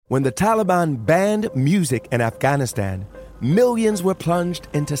When the Taliban banned music in Afghanistan, millions were plunged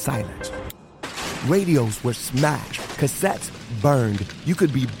into silence. Radios were smashed, cassettes burned. You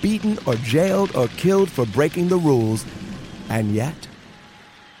could be beaten or jailed or killed for breaking the rules. And yet,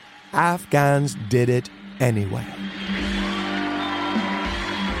 Afghans did it anyway.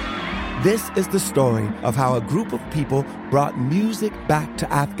 This is the story of how a group of people brought music back to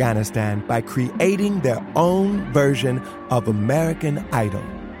Afghanistan by creating their own version of American Idol.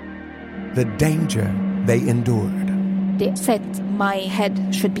 The danger they endured. They said my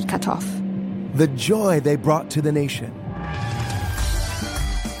head should be cut off. The joy they brought to the nation.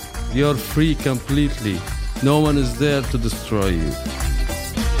 You're free completely. No one is there to destroy you.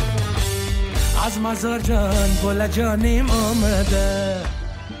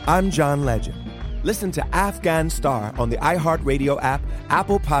 I'm John Legend. Listen to Afghan Star on the iHeartRadio app,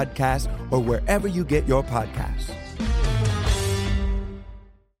 Apple Podcasts, or wherever you get your podcasts.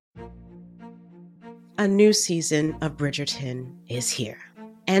 A new season of Bridgerton is here.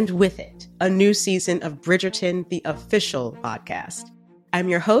 And with it, a new season of Bridgerton, the official podcast. I'm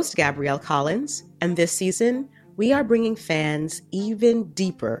your host, Gabrielle Collins, and this season, we are bringing fans even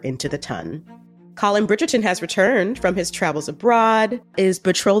deeper into the ton. Colin Bridgerton has returned from his travels abroad. Is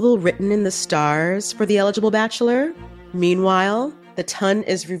betrothal written in the stars for the eligible bachelor? Meanwhile, the ton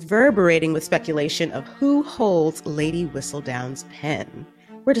is reverberating with speculation of who holds Lady Whistledown's pen.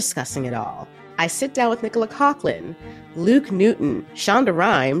 We're discussing it all. I sit down with Nicola Coughlan, Luke Newton, Shonda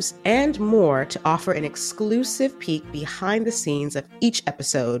Rhimes, and more to offer an exclusive peek behind the scenes of each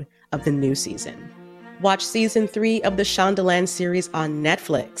episode of the new season. Watch season 3 of the Shondaland series on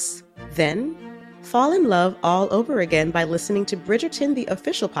Netflix. Then, fall in love all over again by listening to Bridgerton, the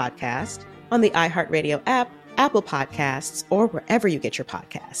official podcast, on the iHeartRadio app, Apple Podcasts, or wherever you get your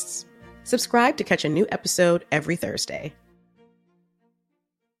podcasts. Subscribe to catch a new episode every Thursday.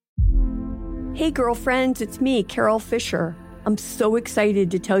 Hey girlfriends, it's me, Carol Fisher. I'm so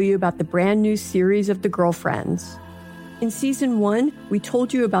excited to tell you about the brand new series of The Girlfriends. In season 1, we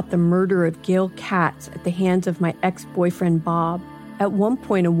told you about the murder of Gail Katz at the hands of my ex-boyfriend Bob. At one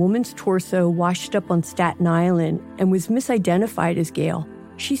point, a woman's torso washed up on Staten Island and was misidentified as Gail.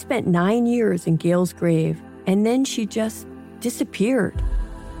 She spent 9 years in Gail's grave, and then she just disappeared.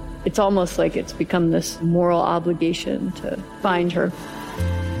 It's almost like it's become this moral obligation to find her.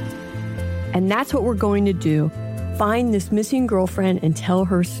 And that's what we're going to do. Find this missing girlfriend and tell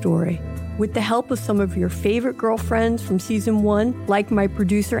her story. With the help of some of your favorite girlfriends from season 1, like my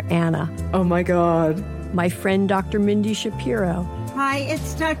producer, Anna. Oh my God. My friend, Dr. Mindy Shapiro. Hi,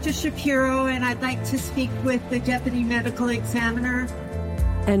 it's Dr. Shapiro, and I'd like to speak with the Deputy Medical Examiner.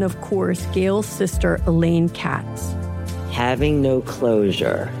 And of course, Gail's sister, Elaine Katz. Having no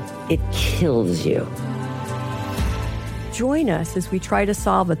closure, it kills you. Join us as we try to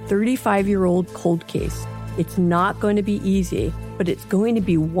solve a 35-year-old cold case. It's not going to be easy, but it's going to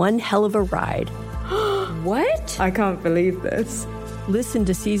be one hell of a ride. What? I can't believe this. Listen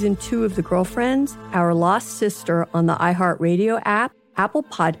to season 2 of The Girlfriends, Our Lost Sister on the iHeartRadio app, Apple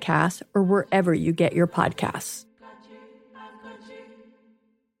Podcasts, or wherever you get your podcasts.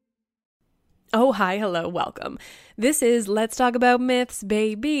 Oh, hi, hello, welcome. This is Let's Talk About Myths,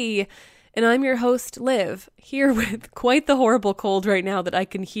 baby. And I'm your host, Liv, here with quite the horrible cold right now that I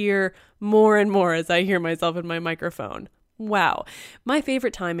can hear more and more as I hear myself in my microphone. Wow. My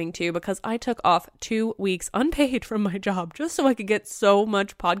favorite timing, too, because I took off 2 weeks unpaid from my job just so I could get so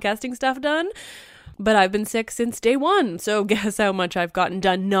much podcasting stuff done. But I've been sick since day one, so guess how much I've gotten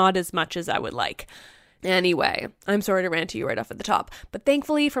done? Not as much as I would like. Anyway, I'm sorry to rant to you right off at the top, but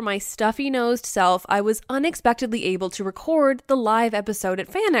thankfully for my stuffy-nosed self, I was unexpectedly able to record the live episode at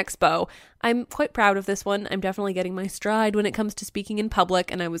Fan Expo. I'm quite proud of this one. I'm definitely getting my stride when it comes to speaking in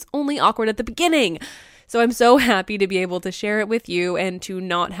public, and I was only awkward at the beginning. So I'm so happy to be able to share it with you and to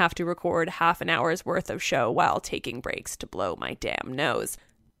not have to record half an hour's worth of show while taking breaks to blow my damn nose.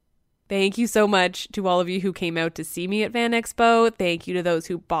 Thank you so much to all of you who came out to see me at Fan Expo. Thank you to those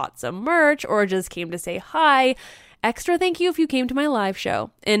who bought some merch or just came to say hi. Extra thank you if you came to my live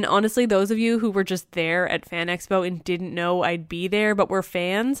show. And honestly, those of you who were just there at Fan Expo and didn't know I'd be there but were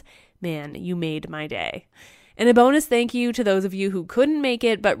fans, man, you made my day. And a bonus thank you to those of you who couldn't make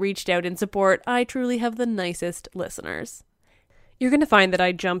it but reached out in support. I truly have the nicest listeners. You're going to find that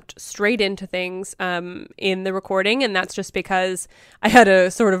I jumped straight into things in the recording, and that's just because I had a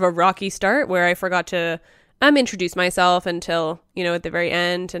sort of a rocky start where I forgot to introduce myself until, at the very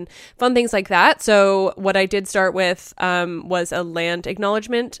end and fun things like that. So what I did start with was a land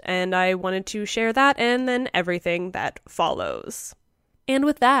acknowledgement, and I wanted to share that and then everything that follows. And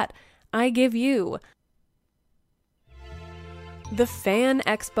with that, I give you the Fan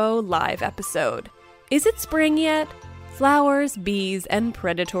Expo live episode. Is it spring yet? Flowers, bees, and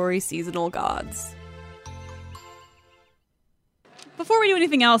predatory seasonal gods. Before we do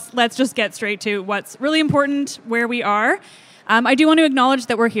anything else, let's just get straight to what's really important, where we are. I do want to acknowledge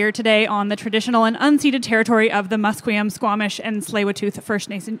that we're here today on the traditional and unceded territory of the Musqueam, Squamish, and Tsleil-Waututh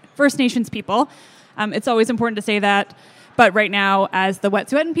First Nations people. It's always important to say that, but right now, as the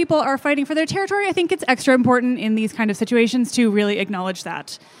Wet'suwet'en people are fighting for their territory, I think it's extra important in these kind of situations to really acknowledge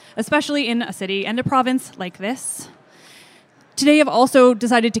that, especially in a city and a province like this. Today, I've also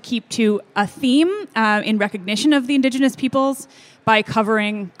decided to keep to a theme in recognition of the Indigenous peoples by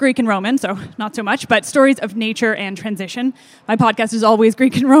covering Greek and Roman, so not so much, but stories of nature and transition. My podcast is always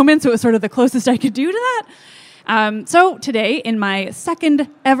Greek and Roman, so it was sort of the closest I could do to that. So today, in my second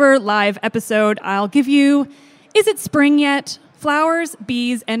ever live episode, I'll give you, is it spring yet? Flowers,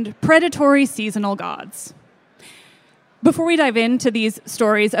 bees, and predatory seasonal gods. Before we dive into these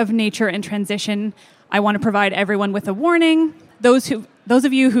stories of nature and transition, I want to provide everyone with a warning. Those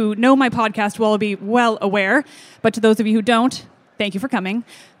of you who know my podcast will be well aware, but to those of you who don't, thank you for coming.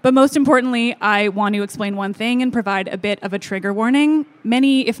 But most importantly, I want to explain one thing and provide a bit of a trigger warning.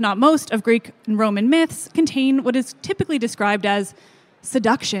 Many, if not most, of Greek and Roman myths contain what is typically described as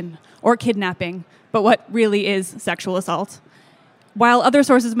seduction or kidnapping, but what really is sexual assault. While other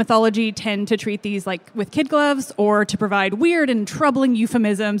sources of mythology tend to treat these like with kid gloves or to provide weird and troubling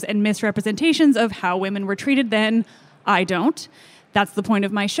euphemisms and misrepresentations of how women were treated then, I don't. That's the point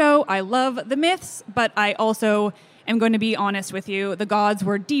of my show. I love the myths, but I also am going to be honest with you. The gods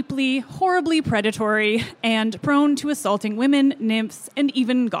were deeply, horribly predatory and prone to assaulting women, nymphs, and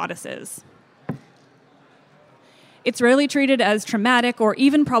even goddesses. It's rarely treated as traumatic or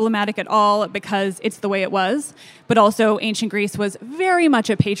even problematic at all because it's the way it was. But also, ancient Greece was very much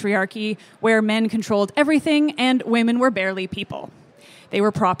a patriarchy where men controlled everything and women were barely people. They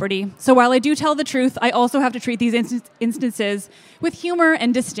were property. So while I do tell the truth, I also have to treat these instances with humor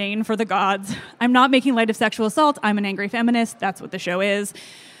and disdain for the gods. I'm not making light of sexual assault. I'm an angry feminist. That's what the show is.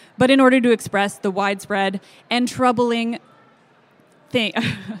 But in order to express the widespread and troubling thing,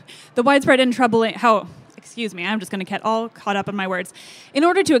 excuse me, I'm just going to get all caught up in my words. In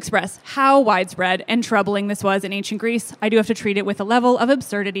order to express how widespread and troubling this was in ancient Greece, I do have to treat it with a level of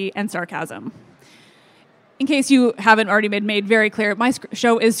absurdity and sarcasm. In case you haven't already made very clear, my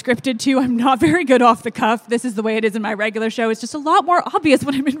show is scripted too. I'm not very good off the cuff. This is the way it is in my regular show. It's just a lot more obvious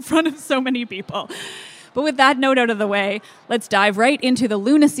when I'm in front of so many people. But with that note out of the way, let's dive right into the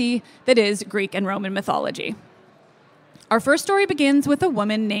lunacy that is Greek and Roman mythology. Our first story begins with a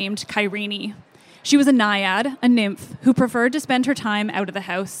woman named Kyrene. She was a naiad, a nymph, who preferred to spend her time out of the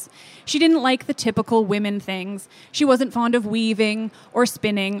house. She didn't like the typical women things. She wasn't fond of weaving or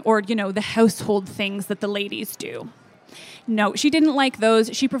spinning or, the household things that the ladies do. No, she didn't like those.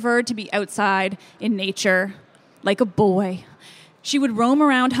 She preferred to be outside in nature, like a boy. She would roam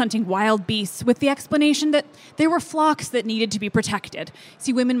around hunting wild beasts with the explanation that there were flocks that needed to be protected.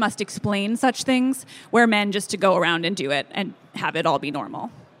 See, women must explain such things, where men just to go around and do it and have it all be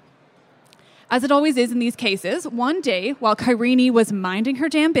normal. As it always is in these cases, one day, while Kyrene was minding her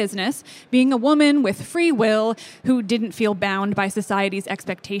damn business, being a woman with free will who didn't feel bound by society's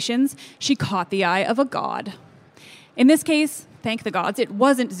expectations, she caught the eye of a god. In this case, thank the gods, it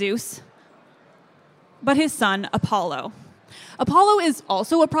wasn't Zeus, but his son, Apollo. Apollo is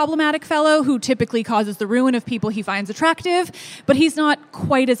also a problematic fellow who typically causes the ruin of people he finds attractive, but he's not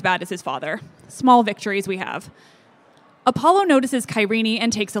quite as bad as his father. Small victories we have. Apollo notices Kyrene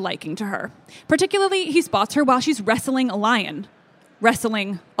and takes a liking to her. Particularly, he spots her while she's wrestling a lion.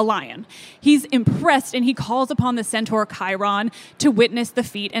 He's impressed and he calls upon the centaur Chiron to witness the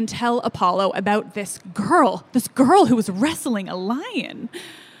feat and tell Apollo about this girl who was wrestling a lion.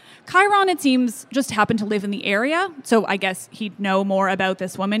 Chiron, it seems, just happened to live in the area, so I guess he'd know more about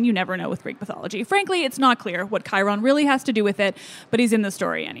this woman. You never know with Greek mythology. Frankly, it's not clear what Chiron really has to do with it, but he's in the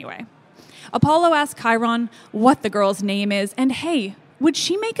story anyway. Apollo asks Chiron what the girl's name is, and hey, would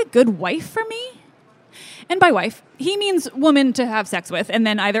she make a good wife for me? And by wife, he means woman to have sex with and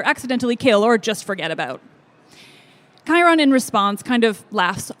then either accidentally kill or just forget about. Chiron, in response, kind of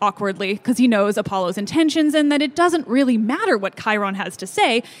laughs awkwardly because he knows Apollo's intentions and that it doesn't really matter what Chiron has to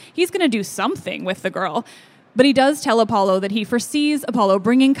say. He's going to do something with the girl. But he does tell Apollo that he foresees Apollo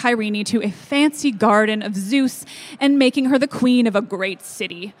bringing Kyrene to a fancy garden of Zeus and making her the queen of a great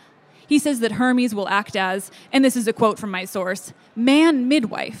city. He says that Hermes will act as, and this is a quote from my source, man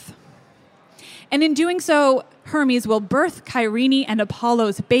midwife. And in doing so, Hermes will birth Kyrene and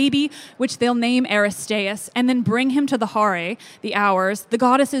Apollo's baby, which they'll name Aristeus, and then bring him to the Hare, the Hours, the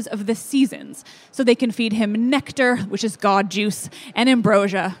goddesses of the seasons, so they can feed him nectar, which is god juice, and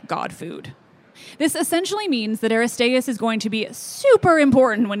ambrosia, god food. This essentially means that Aristeus is going to be super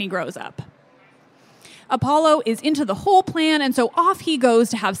important when he grows up. Apollo is into the whole plan, and so off he goes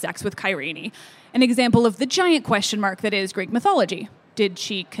to have sex with Kyrene, an example of the giant question mark that is Greek mythology. Did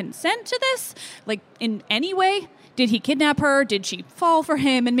she consent to this? Like, in any way? Did he kidnap her? Did she fall for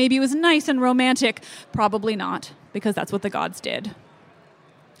him? And maybe it was nice and romantic? Probably not, because that's what the gods did.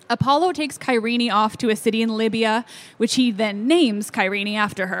 Apollo takes Kyrene off to a city in Libya, which he then names Kyrene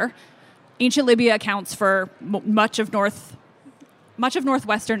after her. Ancient Libya accounts for much of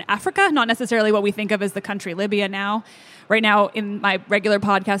northwestern Africa, not necessarily what we think of as the country Libya now. Right now, in my regular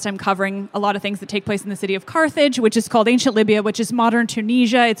podcast, I'm covering a lot of things that take place in the city of Carthage, which is called ancient Libya, which is modern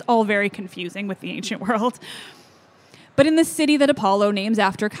Tunisia. It's all very confusing with the ancient world. But in the city that Apollo names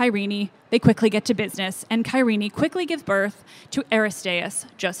after Kyrene, they quickly get to business, and Kyrene quickly gives birth to Aristeus,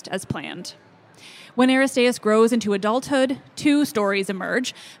 just as planned. When Aristeus grows into adulthood, 2 stories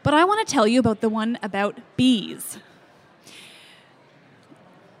emerge, but I want to tell you about the one about bees.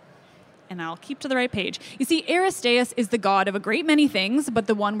 And I'll keep to the right page. You see, Aristeus is the god of a great many things, but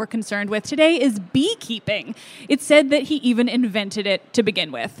the one we're concerned with today is beekeeping. It's said that he even invented it to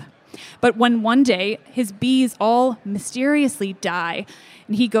begin with. But when one day his bees all mysteriously die,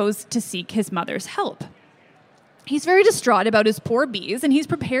 and he goes to seek his mother's help. He's very distraught about his poor bees, and he's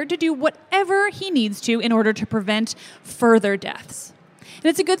prepared to do whatever he needs to in order to prevent further deaths. And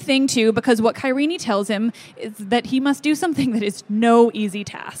it's a good thing, too, because what Kyrene tells him is that he must do something that is no easy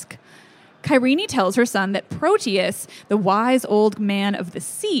task. Kyrene tells her son that Proteus, the wise old man of the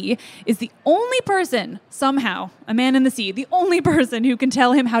sea, is the only person, somehow, a man in the sea, the only person who can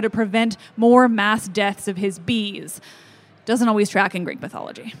tell him how to prevent more mass deaths of his bees. Doesn't always track in Greek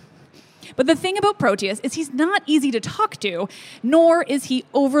mythology. But the thing about Proteus is he's not easy to talk to, nor is he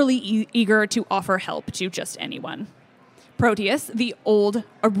overly eager to offer help to just anyone. Proteus, the old,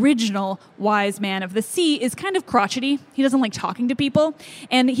 original wise man of the sea, is kind of crotchety. He doesn't like talking to people.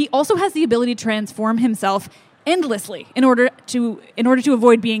 And he also has the ability to transform himself endlessly in order to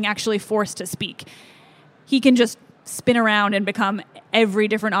avoid being actually forced to speak. He can just spin around and become every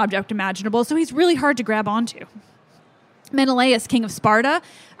different object imaginable, so he's really hard to grab onto. Menelaus, king of Sparta,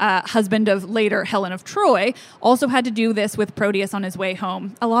 husband of later Helen of Troy, also had to do this with Proteus on his way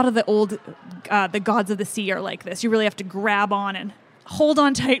home. A lot of the gods of the sea are like this. You really have to grab on and hold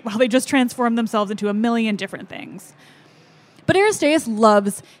on tight while they just transform themselves into a million different things. But Aristeus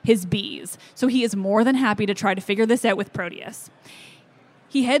loves his bees, so he is more than happy to try to figure this out with Proteus.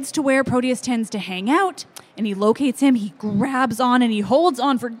 He heads to where Proteus tends to hang out, and he locates him, he grabs on, and he holds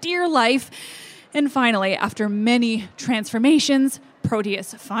on for dear life. And finally, after many transformations,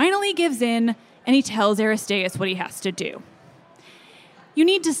 Proteus finally gives in, and he tells Aristeus what he has to do. You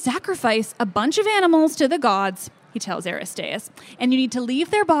need to sacrifice a bunch of animals to the gods, he tells Aristeus, and you need to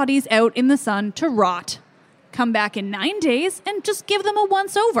leave their bodies out in the sun to rot. Come back in 9 days and just give them a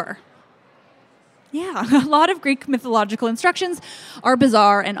once-over. Yeah, a lot of Greek mythological instructions are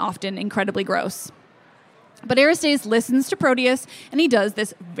bizarre and often incredibly gross. But Aristeus listens to Proteus, and he does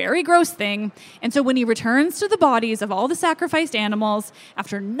this very gross thing. And so when he returns to the bodies of all the sacrificed animals,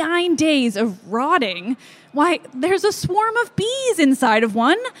 after 9 days of rotting, why, there's a swarm of bees inside of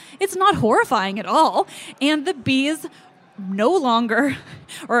one. It's not horrifying at all. And the bees he no longer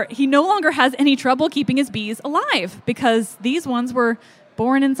has any trouble keeping his bees alive, because these ones were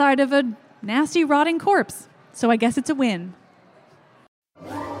born inside of a nasty, rotting corpse. So I guess it's a win.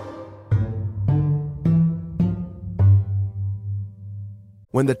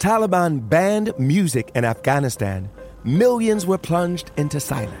 When the Taliban banned music in Afghanistan, millions were plunged into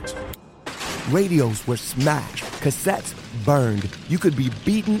silence. Radios were smashed, cassettes burned. You could be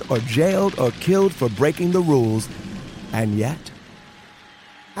beaten or jailed or killed for breaking the rules. And yet,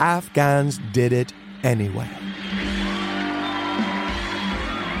 Afghans did it anyway.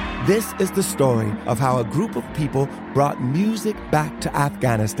 This is the story of how a group of people brought music back to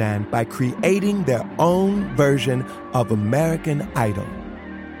Afghanistan by creating their own version of American Idol.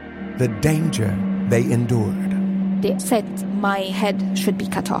 The danger they endured. They said my head should be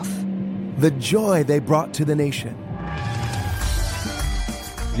cut off. The joy they brought to the nation.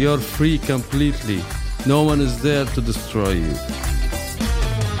 You're free completely. No one is there to destroy you.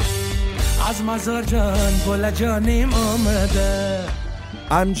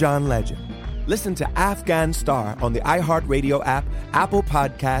 I'm John Legend. Listen to Afghan Star on the iHeartRadio app, Apple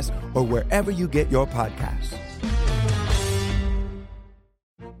Podcasts, or wherever you get your podcasts.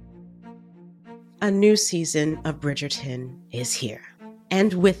 A new season of Bridgerton is here.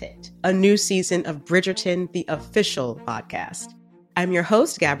 And with it, a new season of Bridgerton, the official podcast. I'm your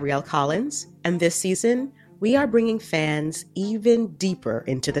host, Gabrielle Collins, and this season, we are bringing fans even deeper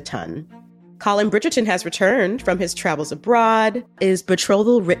into the ton. Colin Bridgerton has returned from his travels abroad. Is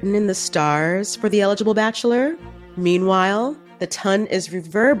betrothal written in the stars for the eligible bachelor? Meanwhile, the ton is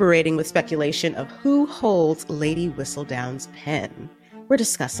reverberating with speculation of who holds Lady Whistledown's pen. We're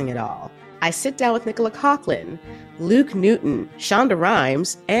discussing it all. I sit down with Nicola Coughlan, Luke Newton, Shonda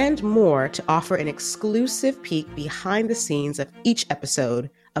Rhimes, and more to offer an exclusive peek behind the scenes of each episode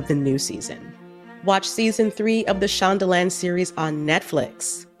of the new season. Watch season 3 of the Shondaland series on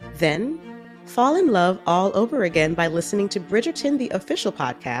Netflix. Then, fall in love all over again by listening to Bridgerton, the official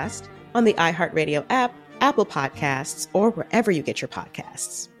podcast, on the iHeartRadio app, Apple Podcasts, or wherever you get your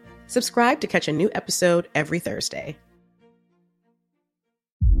podcasts. Subscribe to catch a new episode every Thursday.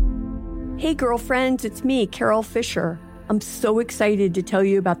 Hey girlfriends, it's me, Carol Fisher. I'm so excited to tell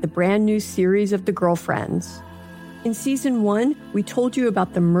you about the brand new series of The Girlfriends. In season 1, we told you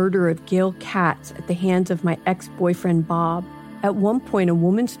about the murder of Gail Katz at the hands of my ex-boyfriend Bob. At one point, a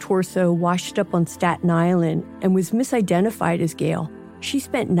woman's torso washed up on Staten Island and was misidentified as Gail. She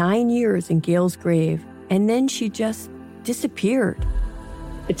spent 9 years in Gail's grave, and then she just disappeared.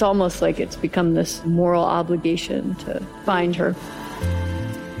 It's almost like it's become this moral obligation to find her.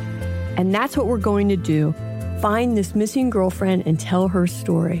 And that's what we're going to do. Find this missing girlfriend and tell her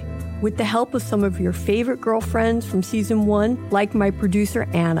story. With the help of some of your favorite girlfriends from season 1, like my producer,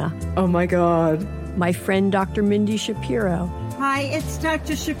 Anna. Oh my God. My friend, Dr. Mindy Shapiro. Hi, it's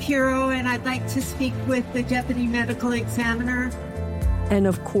Dr. Shapiro, and I'd like to speak with the deputy medical examiner. And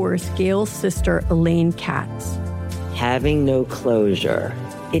of course, Gail's sister, Elaine Katz. Having no closure,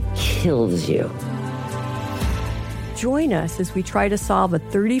 it kills you. Join us as we try to solve a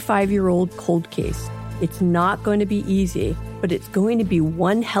 35-year-old cold case. It's not going to be easy, but it's going to be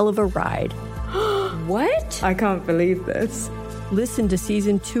one hell of a ride. What? I can't believe this. Listen to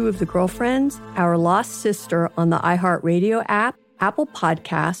season 2 of The Girlfriends, Our Lost Sister on the iHeartRadio app, Apple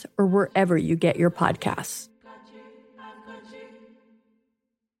Podcasts, or wherever you get your podcasts.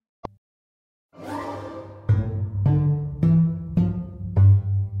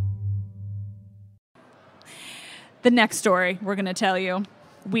 The next story we're going to tell you,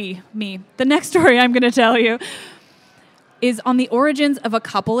 the next story I'm going to tell you is on the origins of a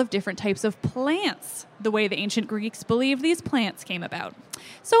couple of different types of plants, the way the ancient Greeks believed these plants came about.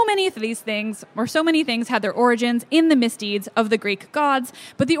 So many things had their origins in the misdeeds of the Greek gods,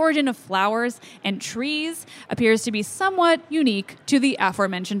 but the origin of flowers and trees appears to be somewhat unique to the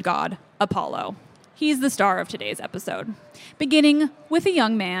aforementioned god, Apollo. He's the star of today's episode, beginning with a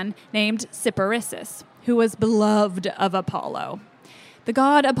young man named Cyparissus, who was beloved of Apollo. The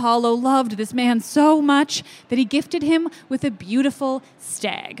god Apollo loved this man so much that he gifted him with a beautiful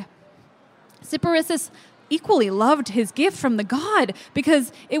stag. Cyparissus equally loved his gift from the god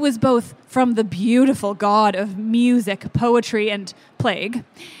because it was both from the beautiful god of music, poetry, and plague,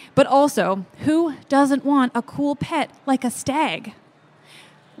 but also, who doesn't want a cool pet like a stag?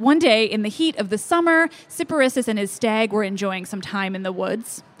 One day, in the heat of the summer, Cyparissus and his stag were enjoying some time in the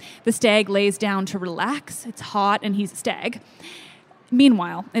woods. The stag lays down to relax. It's hot, and he's a stag.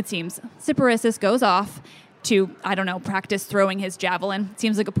 Meanwhile, it seems, Cyparissus goes off to, practice throwing his javelin.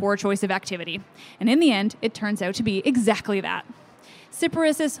 Seems like a poor choice of activity. And in the end, it turns out to be exactly that.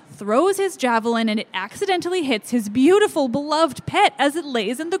 Cyparissus throws his javelin, and it accidentally hits his beautiful, beloved pet as it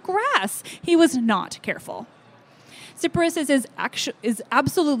lays in the grass. He was not careful. Cyparissus is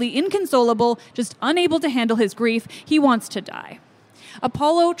absolutely inconsolable, just unable to handle his grief. He wants to die.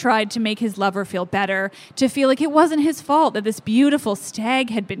 Apollo tried to make his lover feel better, to feel like it wasn't his fault that this beautiful stag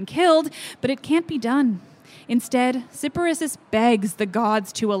had been killed, but it can't be done. Instead, Cyparissus begs the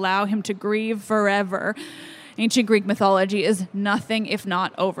gods to allow him to grieve forever. Ancient Greek mythology is nothing if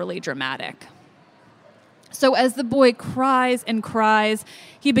not overly dramatic. So as the boy cries and cries,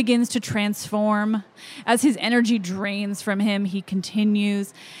 he begins to transform. As his energy drains from him, he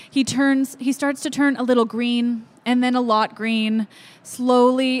continues. He starts to turn a little green, and then a lot green.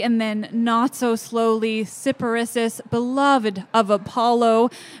 Slowly, and then not so slowly, Cyparissus, beloved of Apollo,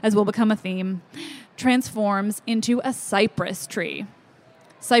 as will become a theme, transforms into a cypress tree.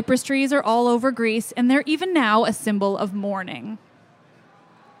 Cypress trees are all over Greece, and they're even now a symbol of mourning.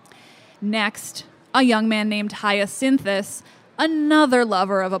 Next, a young man named Hyacinthus, another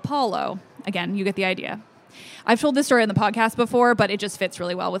lover of Apollo. Again, you get the idea. I've told this story on the podcast before, but it just fits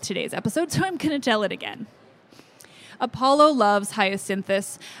really well with today's episode, so I'm going to tell it again. Apollo loves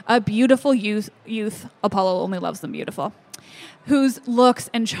Hyacinthus, a beautiful youth. Apollo only loves them beautiful. whose looks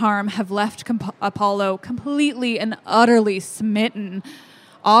and charm have left Apollo completely and utterly smitten.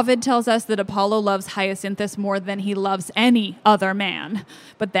 Ovid tells us that Apollo loves Hyacinthus more than he loves any other man.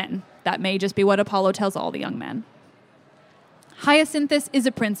 But then, that may just be what Apollo tells all the young men. Hyacinthus is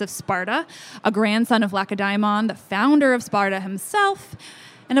a prince of Sparta, a grandson of Lacedaemon, the founder of Sparta himself,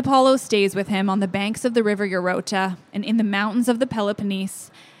 and Apollo stays with him on the banks of the river Eurota and in the mountains of the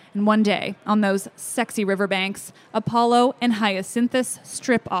Peloponnese. And one day, on those sexy riverbanks, Apollo and Hyacinthus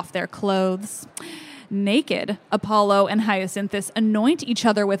strip off their clothes. Naked, Apollo and Hyacinthus anoint each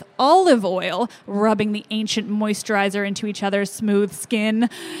other with olive oil, rubbing the ancient moisturizer into each other's smooth skin.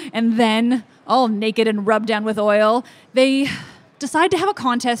 And then, all naked and rubbed down with oil, they decide to have a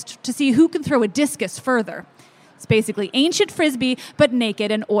contest to see who can throw a discus further. It's basically ancient frisbee, but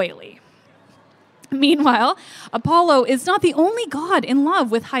naked and oily. Meanwhile, Apollo is not the only god in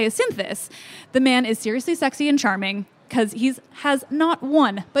love with Hyacinthus. The man is seriously sexy and charming, because he has not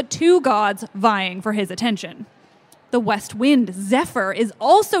one, but two gods vying for his attention. The west wind, Zephyr, is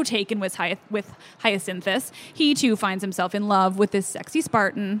also taken with Hyacinthus. He, too, finds himself in love with this sexy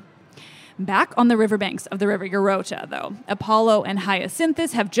Spartan. Back on the riverbanks of the river Eurota, though, Apollo and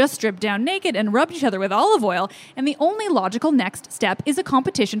Hyacinthus have just stripped down naked and rubbed each other with olive oil, and the only logical next step is a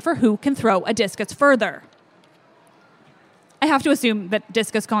competition for who can throw a discus further. I have to assume that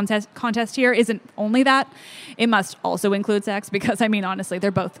discus contest here isn't only that. It must also include sex because, I mean, honestly, they're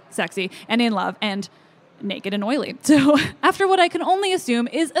both sexy and in love and naked and oily. So after what I can only assume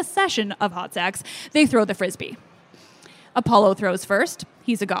is a session of hot sex, they throw the frisbee. Apollo throws first.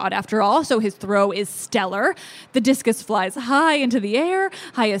 He's a god after all, so his throw is stellar. The discus flies high into the air.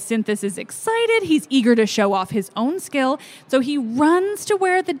 Hyacinthus is excited. He's eager to show off his own skill, so he runs to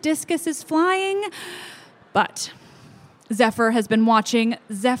where the discus is flying. But Zephyr has been watching,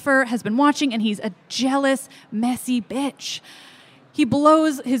 and he's a jealous, messy bitch. He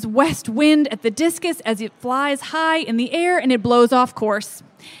blows his west wind at the discus as it flies high in the air, and it blows off course.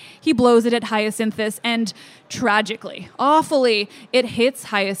 He blows it at Hyacinthus, and tragically, awfully, it hits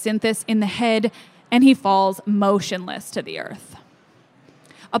Hyacinthus in the head, and he falls motionless to the earth.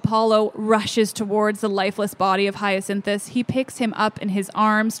 Apollo rushes towards the lifeless body of Hyacinthus. He picks him up in his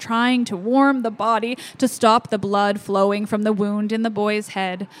arms, trying to warm the body to stop the blood flowing from the wound in the boy's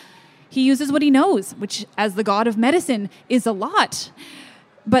head. He uses what he knows, which, as the god of medicine, is a lot.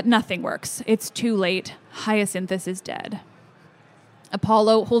 But nothing works. It's too late. Hyacinthus is dead.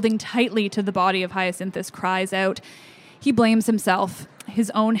 Apollo, holding tightly to the body of Hyacinthus, cries out. He blames himself, his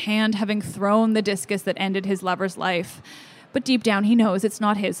own hand having thrown the discus that ended his lover's life. But deep down he knows it's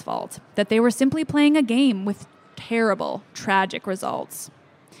not his fault, that they were simply playing a game with terrible, tragic results.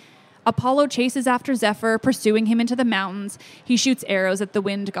 Apollo chases after Zephyr, pursuing him into the mountains. He shoots arrows at the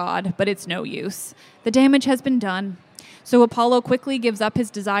wind god, but it's no use. The damage has been done. So Apollo quickly gives up his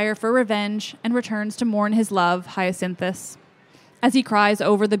desire for revenge and returns to mourn his love, Hyacinthus. As he cries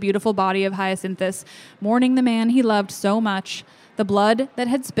over the beautiful body of Hyacinthus, mourning the man he loved so much, the blood that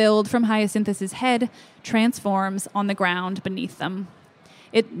had spilled from Hyacinthus's head transforms on the ground beneath them.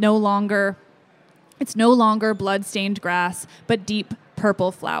 It's no longer blood-stained grass, but deep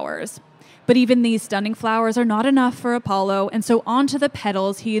purple flowers. But even these stunning flowers are not enough for Apollo, and so onto the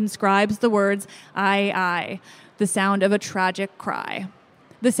petals he inscribes the words, I, the sound of a tragic cry,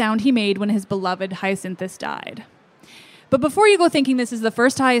 the sound he made when his beloved Hyacinthus died. But before you go thinking this is the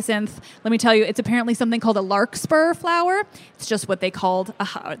first hyacinth, let me tell you, it's apparently something called a larkspur flower. It's just what they called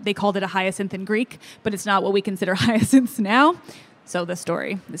it a hyacinth in Greek, but it's not what we consider hyacinths now. So the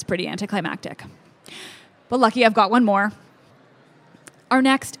story is pretty anticlimactic. But lucky I've got one more. Our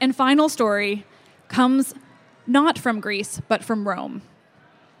next and final story comes not from Greece, but from Rome.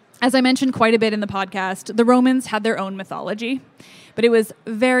 As I mentioned quite a bit in the podcast, the Romans had their own mythology, but it was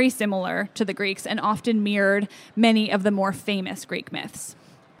very similar to the Greeks and often mirrored many of the more famous Greek myths.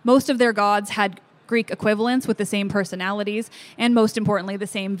 Most of their gods had Greek equivalents with the same personalities and, most importantly, the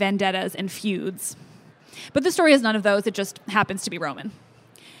same vendettas and feuds. But the story has none of those. It just happens to be Roman.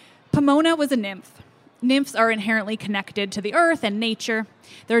 Pomona was a nymph. Nymphs are inherently connected to the earth and nature.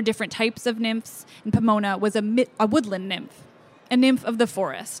 There are different types of nymphs, and Pomona was a woodland nymph, a nymph of the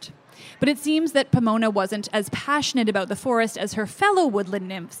forest. But it seems that Pomona wasn't as passionate about the forest as her fellow woodland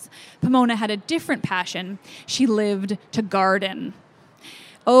nymphs. Pomona had a different passion. She lived to garden.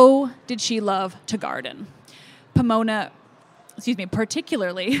 Oh, did she love to garden. Pomona,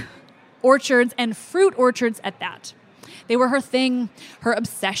 particularly orchards and fruit orchards at that. They were her thing, her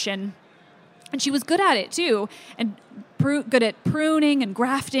obsession. And she was good at it too, and good at pruning and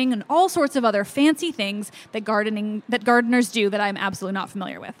grafting and all sorts of other fancy things that gardeners do that I'm absolutely not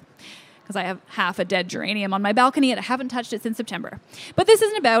familiar with. because I have half a dead geranium on my balcony and I haven't touched it since September. But this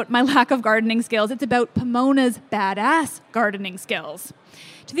isn't about my lack of gardening skills. It's about Pomona's badass gardening skills,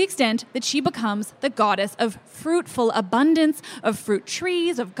 to the extent that she becomes the goddess of fruitful abundance, of fruit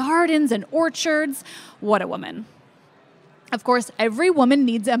trees, of gardens and orchards. What a woman. Of course, every woman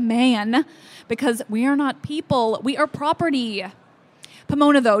needs a man because we are not people, we are property.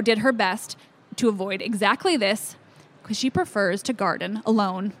 Pomona, though, did her best to avoid exactly this because she prefers to garden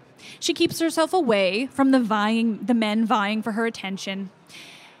alone. She keeps herself away from the men vying for her attention.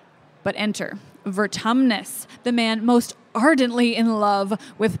 But enter Vertumnus, the man most ardently in love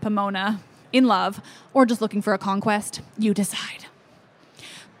with Pomona. In love, or just looking for a conquest, you decide.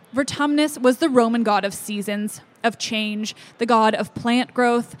 Vertumnus was the Roman god of seasons, of change, the god of plant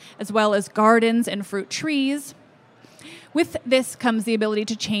growth, as well as gardens and fruit trees. With this comes the ability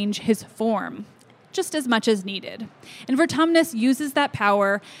to change his form, just as much as needed. And Vertumnus uses that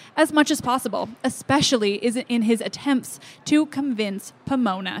power as much as possible, especially in his attempts to convince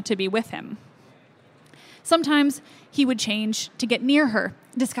Pomona to be with him. Sometimes he would change to get near her,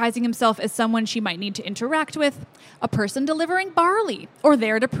 disguising himself as someone she might need to interact with, a person delivering barley, or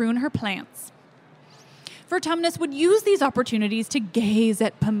there to prune her plants. Vertumnus would use these opportunities to gaze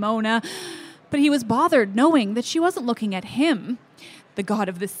at Pomona, but he was bothered knowing that she wasn't looking at him, the god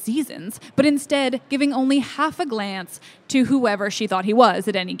of the seasons, but instead giving only half a glance to whoever she thought he was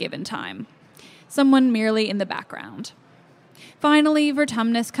at any given time, someone merely in the background. Finally,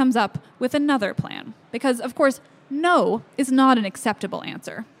 Vertumnus comes up with another plan, because, of course, no is not an acceptable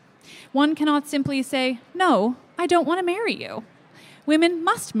answer. One cannot simply say, no, I don't want to marry you. Women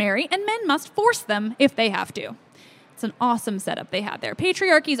must marry, and men must force them if they have to. It's an awesome setup they had there.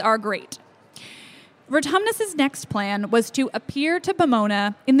 Patriarchies are great. Vertumnus' next plan was to appear to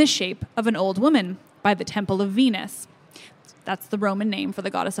Pomona in the shape of an old woman by the Temple of Venus. That's the Roman name for the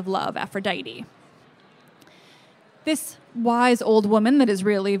goddess of love, Aphrodite. This wise old woman that is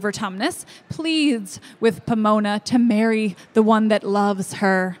really Vertumnus pleads with Pomona to marry the one that loves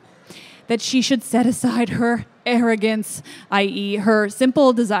her, that she should set aside her arrogance, i.e. her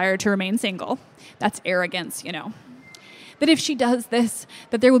simple desire to remain single. That's arrogance, you know. That if she does this,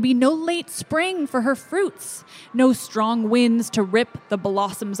 that there will be no late spring for her fruits, no strong winds to rip the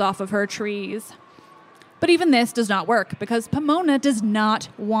blossoms off of her trees. But even this does not work because Pomona does not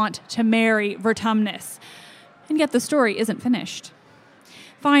want to marry Vertumnus. And yet the story isn't finished.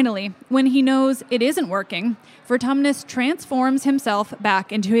 Finally, when he knows it isn't working, Vertumnus transforms himself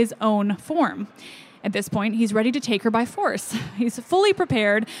back into his own form. At this point, he's ready to take her by force. He's fully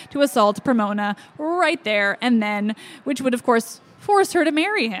prepared to assault Pomona right there and then, which would, of course, force her to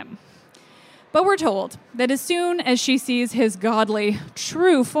marry him. But we're told that as soon as she sees his godly,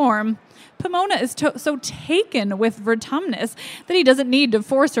 true form, Pomona is so taken with Vertumnus that he doesn't need to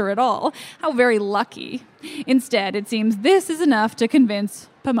force her at all. How very lucky. Instead, it seems this is enough to convince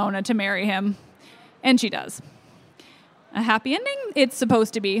Pomona to marry him. And she does. A happy ending? It's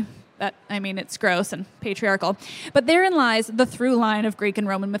supposed to be. It's gross and patriarchal. But therein lies the through line of Greek and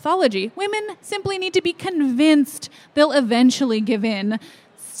Roman mythology. Women simply need to be convinced they'll eventually give in.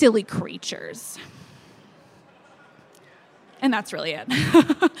 Silly creatures. And that's really it.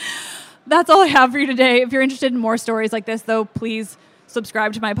 That's all I have for you today. If you're interested in more stories like this, though, please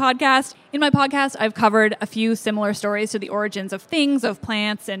subscribe to my podcast. In my podcast, I've covered a few similar stories to the origins of things, of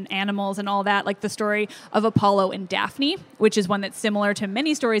plants and animals and all that, like the story of Apollo and Daphne, which is one that's similar to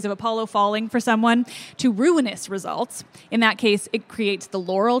many stories of Apollo falling for someone to ruinous results. In that case, it creates the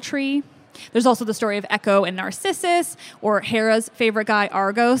laurel tree. There's also the story of Echo and Narcissus, or Hera's favorite guy,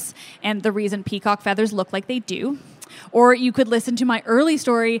 Argos, and the reason peacock feathers look like they do. Or you could listen to my early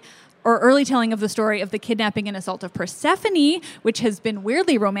telling of the story of the kidnapping and assault of Persephone, which has been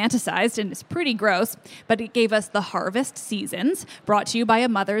weirdly romanticized and is pretty gross, but it gave us the harvest seasons, brought to you by a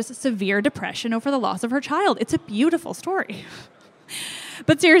mother's severe depression over the loss of her child. It's a beautiful story.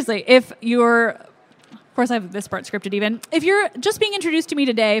 But seriously, of course I have this part scripted even, if you're just being introduced to me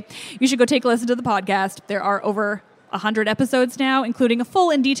today, you should go take a listen to the podcast. There are over 100 episodes now, including a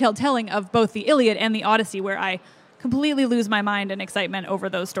full and detailed telling of both the Iliad and the Odyssey, where I completely lose my mind in excitement over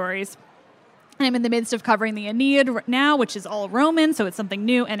those stories. I'm in the midst of covering the Aeneid now, which is all Roman, so it's something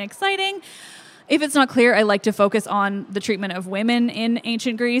new and exciting. If it's not clear, I like to focus on the treatment of women in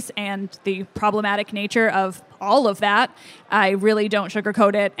ancient Greece and the problematic nature of all of that. I really don't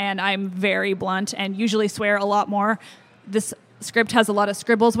sugarcoat it, and I'm very blunt and usually swear a lot more. This script has a lot of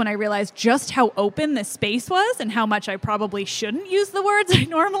scribbles when I realized just how open this space was and how much I probably shouldn't use the words I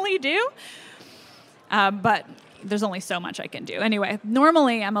normally do. But there's only so much I can do. Anyway,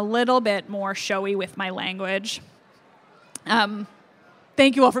 normally I'm a little bit more showy with my language. Thank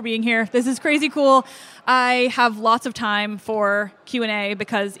thank you all for being here. This is crazy cool. I have lots of time for Q&A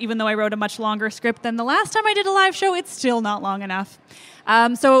because even though I wrote a much longer script than the last time I did a live show, it's still not long enough.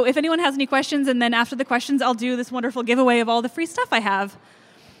 So if anyone has any questions, and then after the questions, I'll do this wonderful giveaway of all the free stuff I have.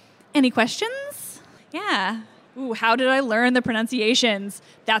 Any questions? Yeah. Ooh, how did I learn the pronunciations?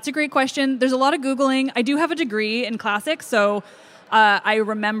 That's a great question. There's a lot of Googling. I do have a degree in classics, so I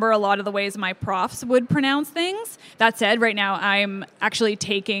remember a lot of the ways my profs would pronounce things. That said, right now I'm actually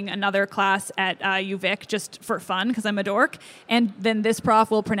taking another class at UVic just for fun because I'm a dork. And then this prof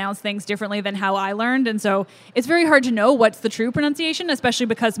will pronounce things differently than how I learned. And so it's very hard to know what's the true pronunciation, especially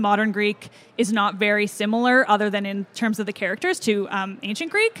because modern Greek is not very similar other than in terms of the characters to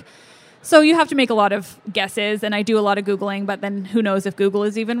ancient Greek. So you have to make a lot of guesses, and I do a lot of Googling, but then who knows if Google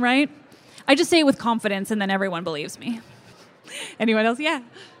is even right. I just say it with confidence, and then everyone believes me. Anyone else? Yeah.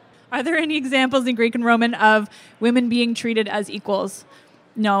 Are there any examples in Greek and Roman of women being treated as equals?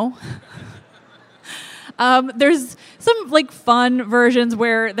 No. There's some fun versions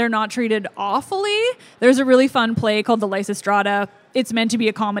where they're not treated awfully. There's a really fun play called The Lysistrata. It's meant to be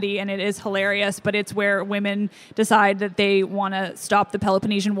a comedy and it is hilarious, but it's where women decide that they want to stop the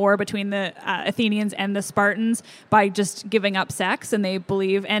Peloponnesian War between the Athenians and the Spartans by just giving up sex, and they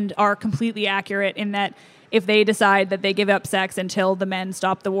believe and are completely accurate in that if they decide that they give up sex until the men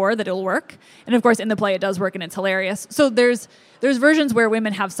stop the war, that it'll work. And of course, in the play, it does work and it's hilarious. So there's versions where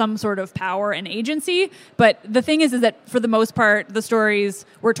women have some sort of power and agency, but the thing is that for the most part, the stories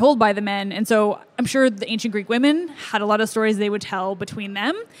were told by the men. And so I'm sure the ancient Greek women had a lot of stories they would tell between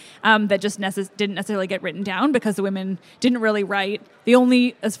them that just didn't necessarily get written down because the women didn't really write.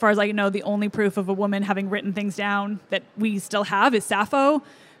 As far as I know, the only proof of a woman having written things down that we still have is Sappho,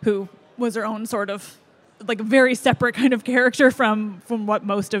 who was her own sort of a very separate kind of character from what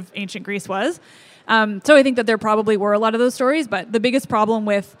most of ancient Greece was. So I think that there probably were a lot of those stories, but the biggest problem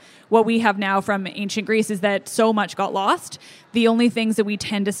with what we have now from ancient Greece is that so much got lost. The only things that we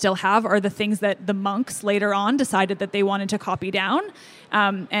tend to still have are the things that the monks later on decided that they wanted to copy down.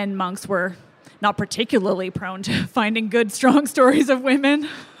 And monks were not particularly prone to finding good, strong stories of women.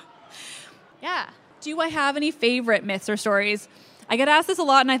 Yeah. Do I have any favorite myths or stories? I get asked this a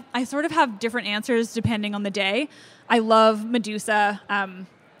lot, and I sort of have different answers depending on the day. I love Medusa.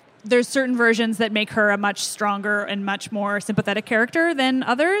 There's certain versions that make her a much stronger and much more sympathetic character than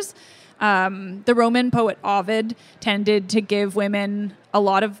others. The Roman poet Ovid tended to give women a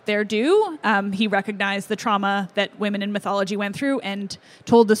lot of their due. He recognized the trauma that women in mythology went through and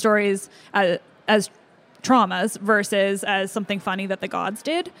told the stories as traumas versus as something funny that the gods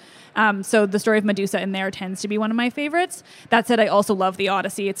did. So the story of Medusa in there tends to be one of my favorites. That said, I also love the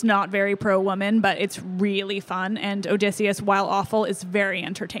Odyssey. It's not very pro-woman, but it's really fun. And Odysseus, while awful, is very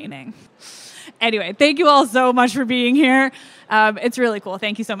entertaining. Anyway, thank you all so much for being here. It's really cool.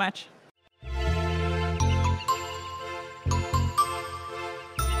 Thank you so much.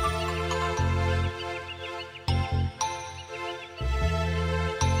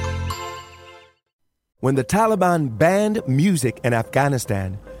 When the Taliban banned music in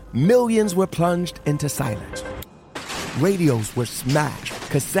Afghanistan, millions were plunged into silence. Radios were smashed,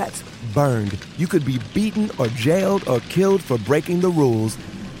 cassettes burned. You could be beaten or jailed or killed for breaking the rules.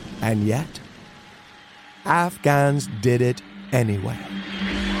 And yet, Afghans did it anyway.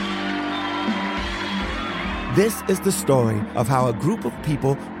 This is the story of how a group of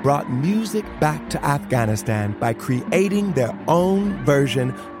people brought music back to Afghanistan by creating their own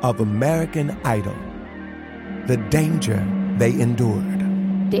version of American Idol. The danger they endured.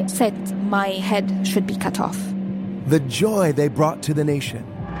 They said my head should be cut off. The joy they brought to the nation.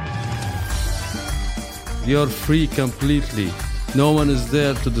 You're free completely. No one is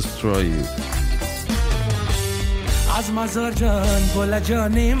there to destroy you.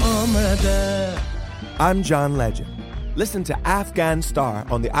 I'm John Legend. Listen to Afghan Star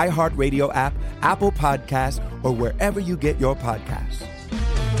on the iHeartRadio app, Apple Podcasts, or wherever you get your podcasts.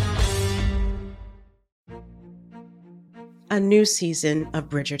 A new season of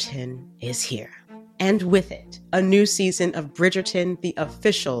Bridgerton is here. And with it, a new season of Bridgerton, the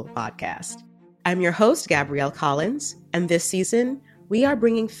official podcast. I'm your host, Gabrielle Collins, and this season, we are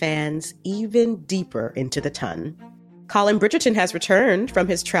bringing fans even deeper into the ton. Colin Bridgerton has returned from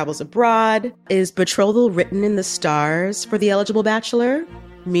his travels abroad. Is betrothal written in the stars for the eligible bachelor?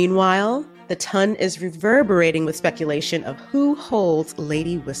 Meanwhile, the ton is reverberating with speculation of who holds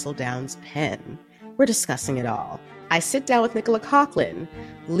Lady Whistledown's pen. We're discussing it all. I sit down with Nicola Coughlan,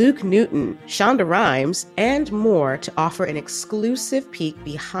 Luke Newton, Shonda Rhimes, and more to offer an exclusive peek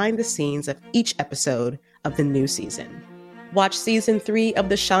behind the scenes of each episode of the new season. Watch season 3 of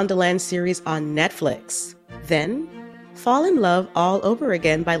the Shondaland series on Netflix. Then, Fall in love all over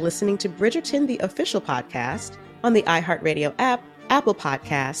again by listening to Bridgerton, the official podcast, on the iHeartRadio app, Apple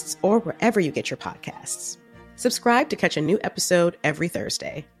Podcasts, or wherever you get your podcasts. Subscribe to catch a new episode every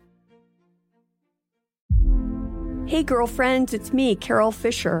Thursday. Hey, girlfriends, it's me, Carol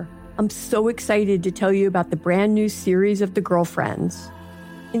Fisher. I'm so excited to tell you about the brand new series of The Girlfriends.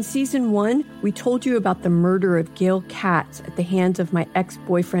 In season 1, we told you about the murder of Gail Katz at the hands of my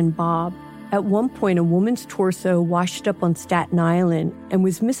ex-boyfriend, Bob. At one point, a woman's torso washed up on Staten Island and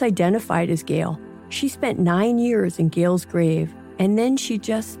was misidentified as Gail. She spent 9 years in Gail's grave, and then she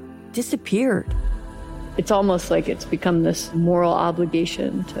just disappeared. It's almost like it's become this moral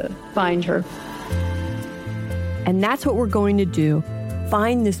obligation to find her. And that's what we're going to do.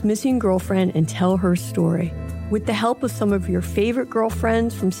 Find this missing girlfriend and tell her story. With the help of some of your favorite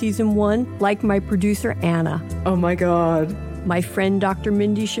girlfriends from season 1, like my producer, Anna. Oh my God. My friend, Dr.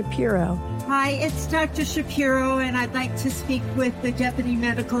 Mindy Shapiro. Hi, it's Dr. Shapiro, and I'd like to speak with the deputy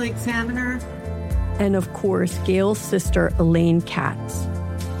medical examiner. And of course, Gail's sister, Elaine Katz.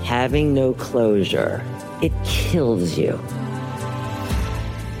 Having no closure, it kills you.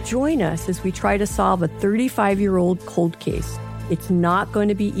 Join us as we try to solve a 35-year-old cold case. It's not going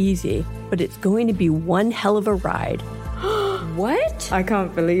to be easy, but it's going to be one hell of a ride. What? I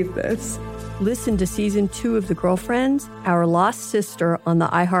can't believe this. Listen to season 2 of The Girlfriends, Our Lost Sister on the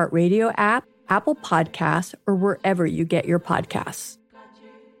iHeartRadio app, Apple Podcasts, or wherever you get your podcasts.